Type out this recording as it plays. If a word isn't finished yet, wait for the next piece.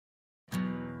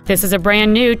This is a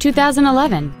brand new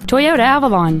 2011 Toyota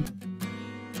Avalon.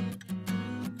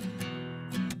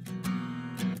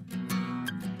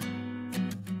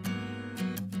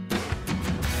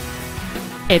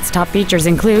 Its top features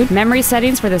include memory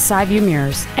settings for the side view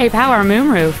mirrors, a power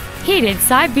moonroof, heated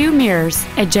side view mirrors,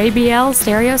 a JBL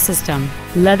stereo system,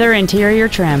 leather interior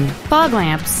trim, fog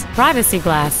lamps, privacy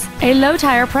glass, a low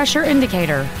tire pressure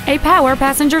indicator, a power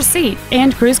passenger seat,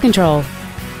 and cruise control.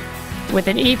 With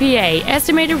an EPA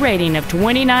estimated rating of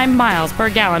 29 miles per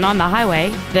gallon on the highway,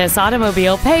 this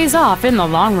automobile pays off in the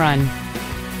long run.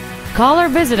 Call or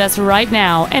visit us right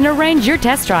now and arrange your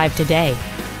test drive today.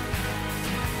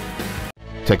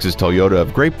 Texas Toyota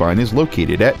of Grapevine is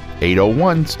located at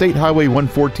 801 State Highway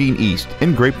 114 East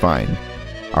in Grapevine.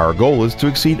 Our goal is to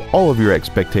exceed all of your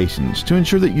expectations to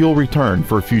ensure that you'll return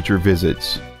for future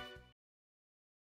visits.